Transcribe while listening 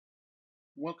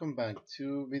Welcome back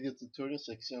to Video Tutorials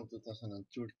Excel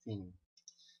 2013,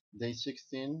 Day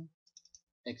 16,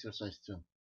 Exercise 2.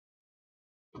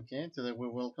 Okay, today we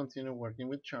will continue working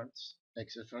with charts,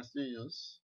 exercise to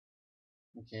use.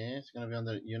 Okay, it's going to be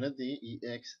under Unit D,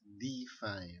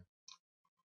 EXD5.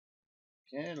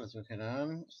 Okay, let's go ahead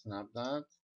and snap that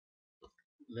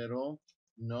little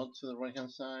note to the right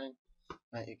hand side,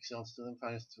 my Excel student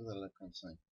files to the left hand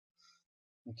side.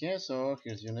 Okay, so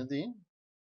here's Unit D.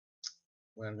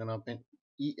 We're going to open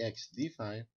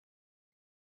EXD5.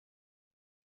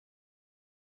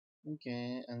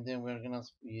 Okay, and then we're gonna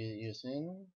be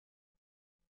using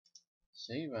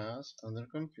save as under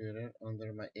computer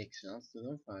under my Excel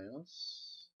student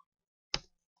files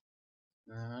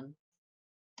and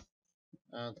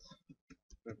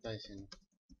advertising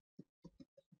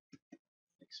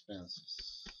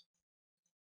expenses.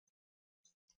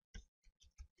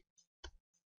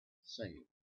 Save.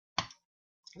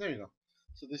 There you go.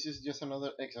 So this is just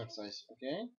another exercise,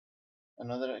 okay?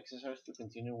 Another exercise to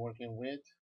continue working with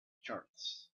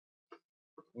charts.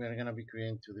 We are gonna be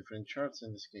creating two different charts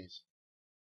in this case.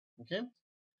 Okay?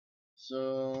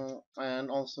 So and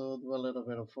also do a little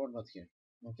bit of format here.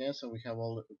 Okay, so we have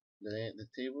all the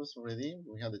tables already.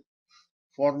 We have the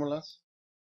formulas.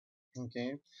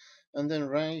 Okay, and then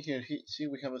right here, see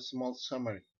we have a small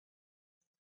summary.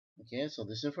 Okay, so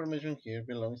this information here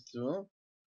belongs to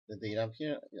the data up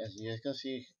here. As you guys can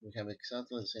see, we have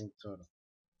exactly the same total.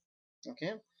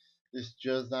 Okay, it's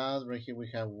just that right here we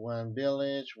have one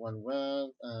village, one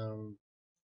well.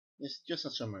 It's just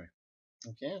a summary.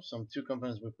 Okay, some two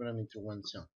components we put them into one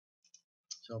cell.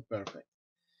 So perfect.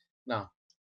 Now,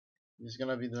 it's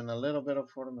gonna be doing a little bit of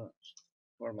format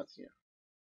here.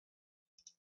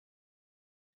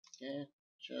 Okay,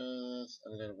 just a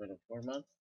little bit of format.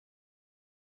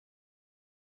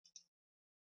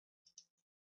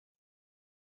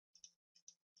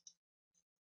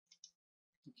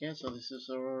 Okay, so this is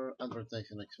our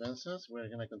advertising expenses. We're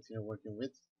gonna continue working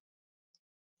with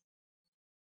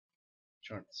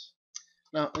charts.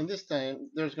 Now, in this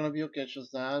time, there's gonna be occasions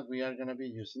that we are gonna be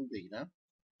using data,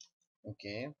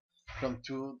 okay, from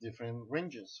two different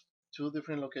ranges, two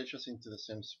different locations into the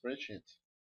same spreadsheet,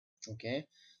 okay.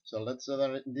 So let's say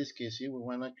that in this case here, we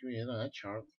wanna create a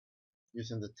chart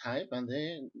using the type and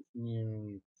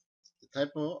the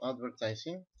type of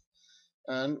advertising,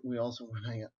 and we also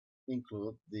wanna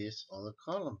include this other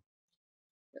column,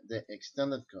 the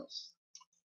extended cost.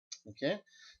 Okay,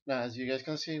 now as you guys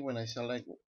can see, when I select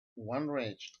one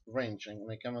range and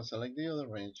when I come and select the other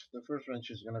range, the first range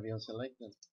is going to be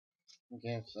unselected.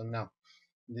 Okay, so now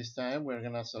this time we're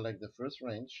going to select the first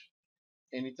range.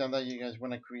 Anytime that you guys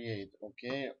want to create,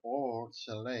 okay, or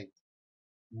select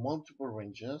multiple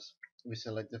ranges, we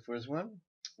select the first one.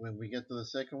 When we get to the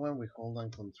second one, we hold on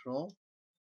control,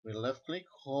 we left click,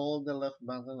 hold the left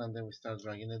button, and then we start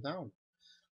dragging it down.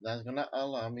 That's gonna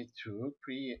allow me to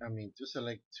to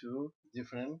select two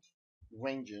different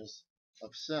ranges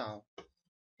of cell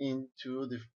into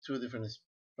the two different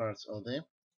parts of the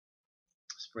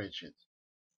spreadsheet.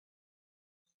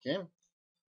 Okay,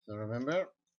 so remember,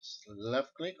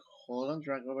 left click, hold and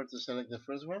drag over to select the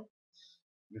first one.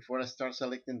 Before I start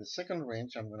selecting the second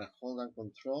range, I'm gonna hold on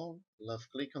control,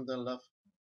 left click on the left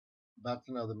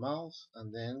button of the mouse,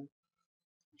 and then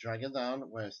drag it down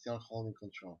while still holding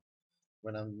control.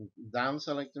 When I'm down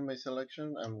selecting my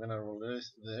selection, I'm gonna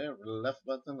release the left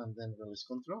button and then release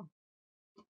control.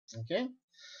 Okay,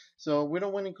 so we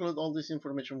don't want to include all this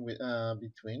information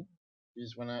between. We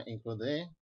just wanna include the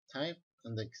type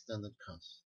and the extended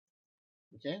cost.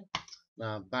 Okay,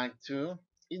 now back to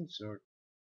insert.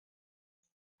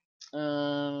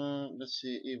 Let's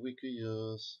see if we could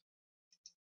use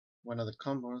one of the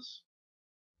combos,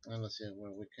 and let's see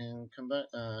where we can come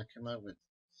up with.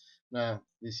 Now,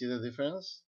 you see the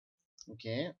difference?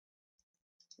 Okay,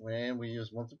 when we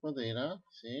use multiple data,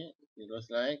 see, it was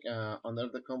like under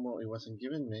the combo it wasn't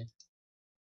giving me,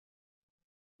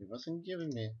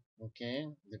 okay,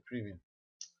 the preview.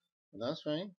 But that's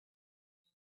fine.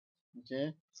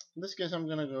 Okay, in this case I'm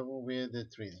gonna go with the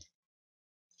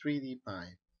 3D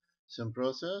pie. Same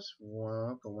process,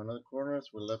 work on one of the corners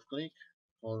with left click,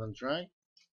 hold and drag,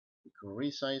 you can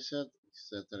resize it,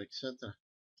 etc, etc.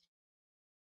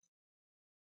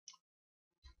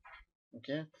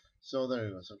 Okay, so there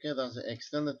it goes. Okay, that's the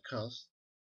extended cost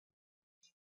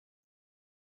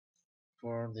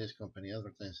for this company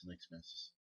advertising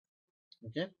expenses.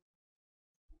 Okay,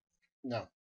 now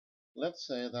let's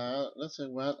say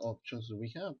what options do we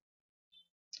have.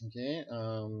 Okay,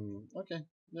 okay,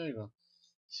 there you go.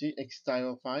 See,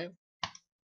 Xtile 5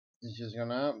 is just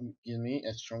gonna give me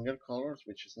a stronger colors,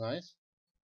 which is nice.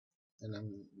 and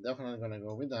I'm definitely gonna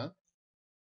go with that.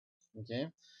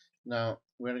 Okay, now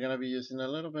we're gonna be using a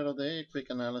little bit of the quick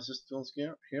analysis tools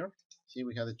here. See,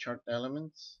 we have the chart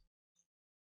elements.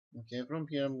 Okay, from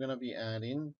here I'm gonna be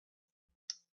adding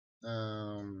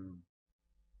um,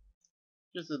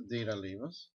 just the data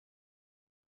labels.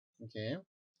 Okay,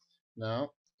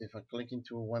 now if I click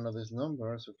into one of these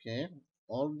numbers, okay,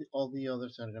 all the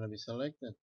others are gonna be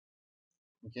selected.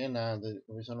 Okay, now the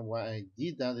reason why I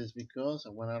did that is because I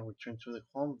want to return to the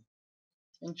home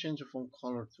and change the font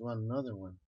color to another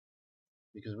one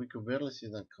because we could barely see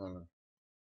that color.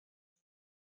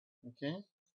 Okay,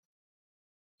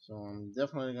 so I'm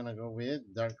definitely gonna go with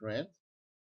dark red.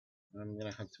 I'm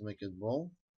gonna have to make it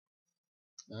bold.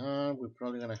 We're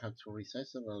probably gonna have to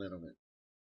resize it a little bit.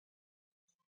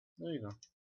 There you go.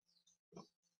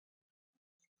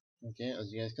 Okay,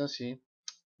 as you guys can see,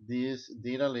 this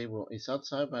data label is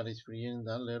outside, but it's creating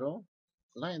that little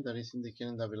line that is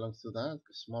indicating that belongs to that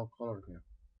small color here.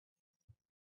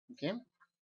 Okay,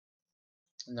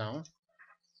 now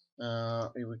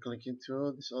if we click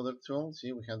into this other tool,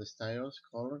 see we have the styles,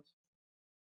 colors,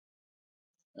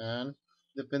 and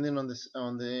depending on this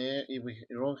if we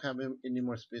don't have any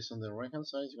more space on the right hand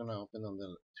side, it's gonna open on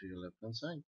the to your left hand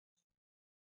side.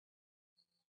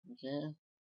 Okay,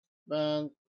 but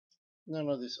none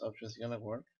of these options gonna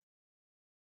work.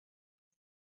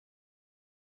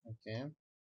 Okay,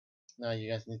 now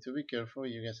you guys need to be careful.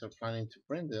 You guys are planning to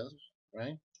print this,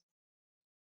 right?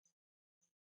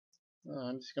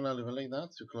 I'm just gonna leave it like that.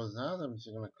 To close that, I'm just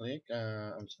gonna click.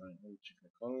 I'm sorry, let me check the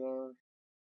color.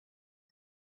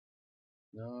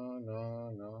 No,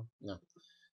 no, no, no.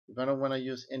 If I don't want to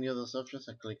use any of those options,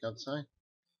 I click outside.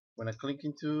 When I click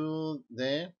into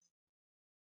the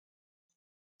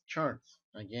chart,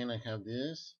 again I have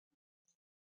this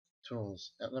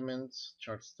tools, elements,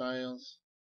 chart styles,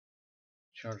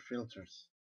 chart filters.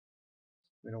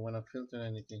 We don't want to filter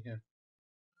anything here.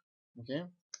 Okay.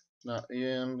 Now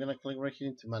I'm gonna click right here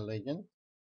into my legend,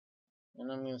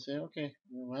 and I'm gonna say, okay,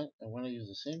 you know what? I want to use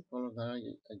the same color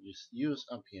that I just used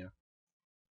up here,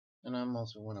 and I'm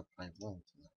also want to apply bold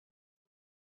to that.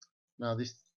 Now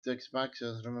these text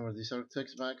boxes, remember these are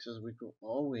text boxes. We could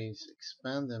always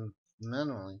expand them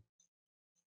manually,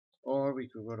 or we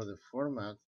could go to the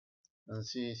format and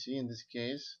see in this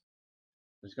case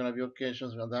there's gonna be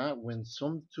occasions with that when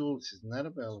some tools is not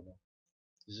available.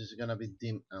 This is gonna be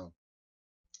dim out.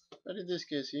 But in this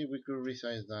case here we could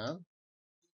resize that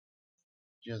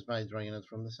just by dragging it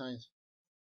from the size.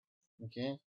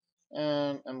 Okay,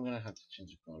 and I'm gonna have to change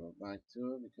the color back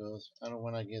to because I don't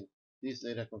wanna get this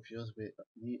data confused with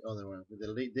the other one, with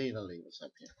the data labels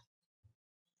up here.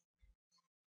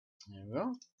 There we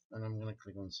go, and I'm gonna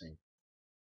click on save.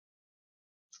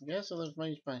 Okay, so there's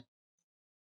my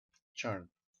chart.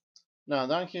 Now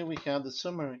down here we have the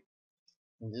summary.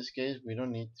 In this case, we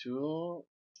don't need to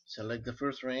select the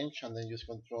first range and then use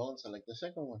control and select the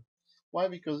second one. Why?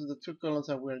 Because the two columns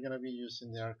that we're going to be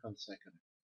using, they are consecutive.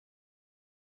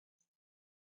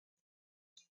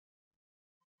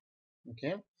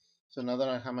 Okay, so now that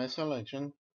I have my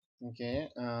selection, okay,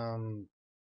 I'm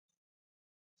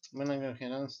going to go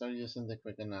ahead and start using the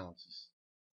quick analysis.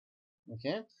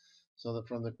 Okay, so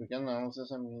from the quick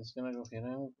analysis, I'm just going to go ahead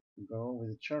and go with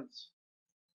the charts.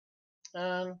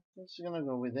 And I'm just going to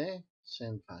go with the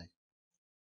same pie.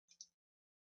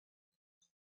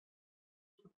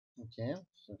 Okay,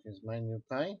 so here's my new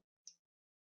pie.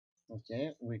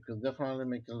 Okay, we could definitely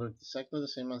make it look exactly the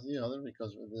same as the other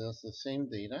because there's the same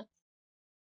data.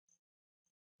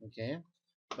 Okay,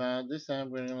 but this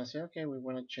time we're gonna say, okay, we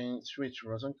want to switch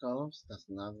rows and columns. That's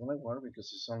not gonna work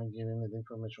because it's only giving me the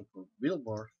information for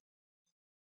billboard.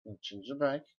 We'll change it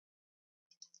back,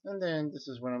 and then this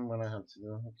is what I'm gonna have to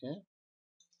do. Okay,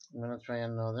 I'm gonna try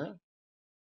another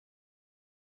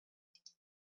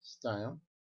style,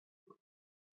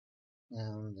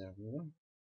 and there we go.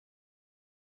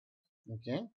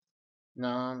 Okay,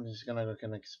 now I'm just gonna go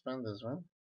and expand this one.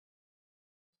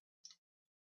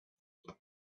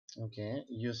 Okay,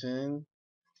 using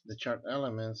the chart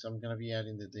elements, I'm gonna be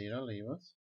adding the data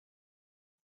labels.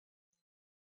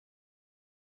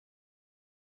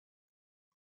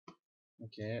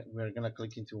 Okay, we're gonna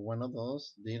click into one of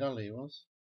those data labels.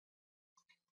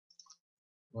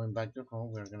 Going back to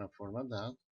home, we're gonna format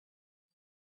that.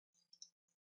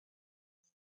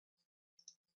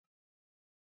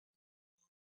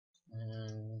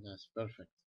 And that's perfect.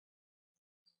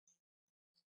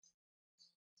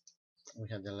 We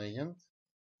have the legend.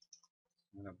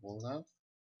 I'm gonna pull that,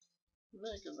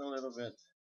 make it a little bit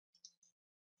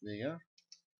bigger,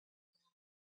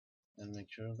 and make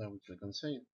sure that we click on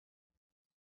save.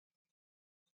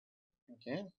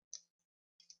 Okay,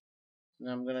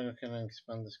 Now I'm gonna go ahead and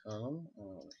expand this column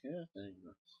over here. There you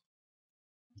go.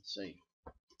 Let's see.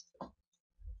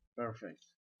 Perfect.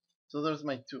 So there's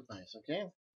my two eyes, okay?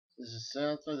 This is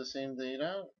exactly the same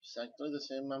data, exactly the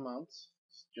same amounts,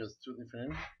 it's just two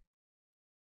different.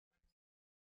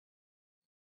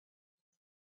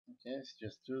 Okay, it's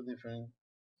just two different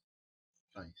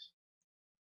eyes.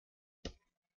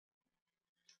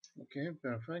 Okay,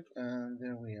 perfect, and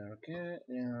there we are. Okay,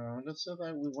 let's say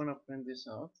that we want to print this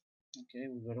out. Okay,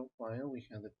 we go to file, we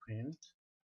have the print.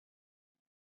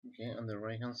 Okay, on the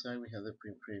right hand side we have the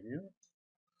print preview.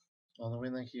 All the way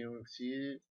down here we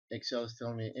see Excel is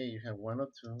telling me, hey, you have one or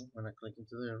two. When I click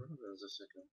into the arrow, there's a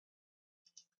second.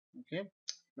 Okay,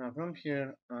 now from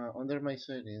here, under my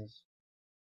settings,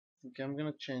 okay, I'm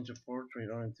gonna change the portrait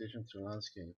orientation to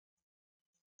landscape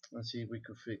and see if we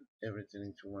could fit everything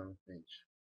into one page.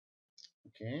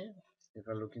 Okay, if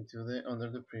I look into the under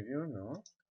the preview, no,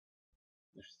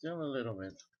 there's still a little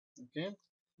bit. Okay,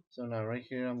 so now right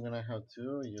here I'm gonna have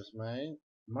to use my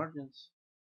margins.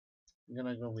 I'm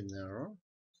gonna go with narrow.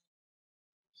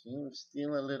 See,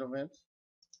 still a little bit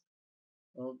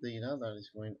of data that is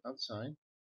going outside.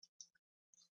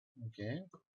 Okay,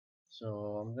 so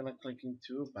I'm gonna click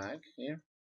into back here,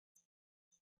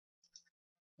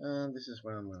 and this is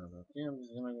where I'm gonna go. Okay, I'm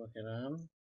just gonna go ahead and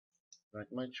drag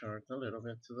my chart a little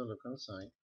bit to the left hand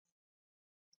side.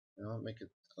 I'll make it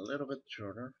a little bit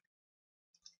shorter.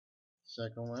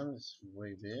 Second one is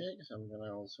way big, so I'm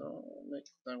gonna also make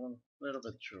that one a little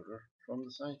bit shorter from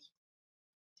the side.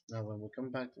 Now when we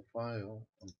come back to file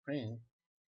and print,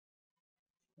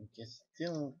 okay,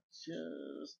 still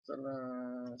just a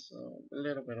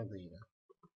little bit of data.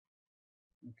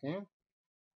 Okay,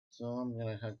 so I'm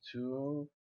gonna have to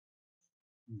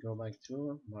go back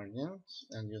to margins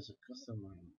and use a custom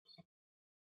margins.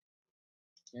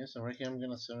 Okay, so right here I'm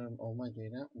gonna send all my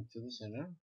data into the center,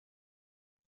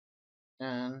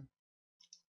 and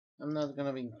I'm not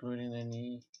gonna be including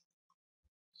any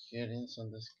headings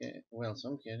on this case. Well,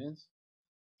 some headings,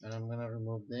 and I'm gonna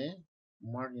remove the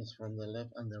margins from the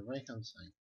left and the right hand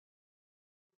side.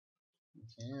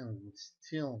 Okay, and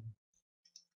still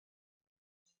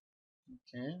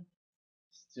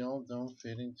don't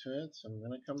fit into it, so I'm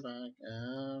gonna come back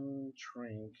and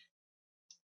shrink.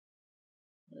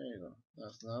 There you go,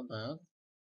 that's not bad.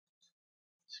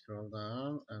 Scroll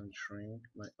down and shrink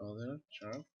my other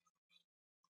chart.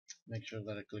 Make sure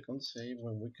that I click on save.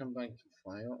 When we come back to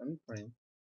file and print,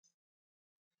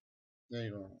 there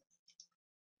you go.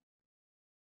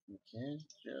 Okay,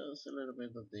 just a little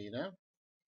bit of data.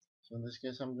 So in this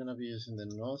case I'm gonna be using the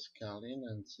no scaling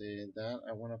and say that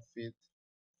I wanna fit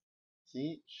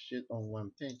the shit on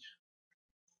one page.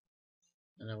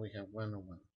 And now we have one on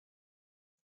one.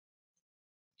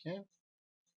 Okay,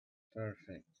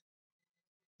 perfect.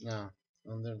 Now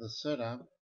under the setup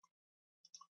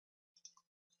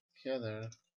header,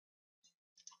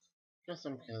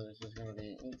 custom headers is gonna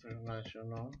be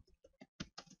international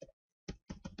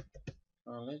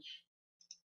college.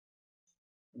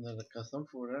 Under the custom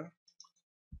footer,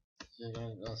 you're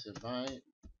gonna say by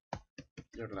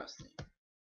your last name.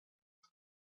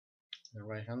 The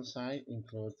right hand side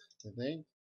include the date.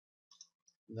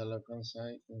 The left hand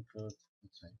side include the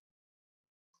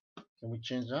time. Can we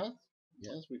change that?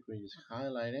 Yes, we could use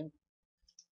highlighting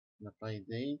and apply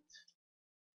date,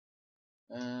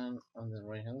 and on the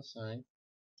right hand side,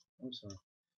 I'm sorry,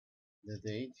 the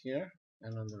date here,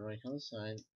 and on the right hand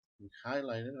side we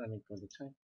highlight it and include the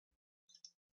time.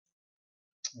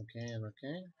 Okay and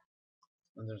okay,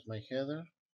 and there's my header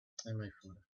and my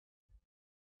footer.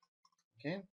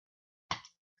 Okay,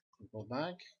 we go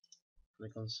back,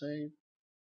 click on save,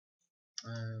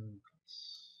 and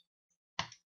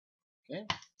okay,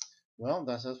 well,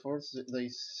 that's it for day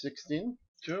 16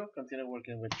 to continue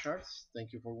working with charts.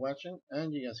 Thank you for watching,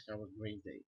 and you guys have a great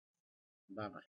day. Bye bye.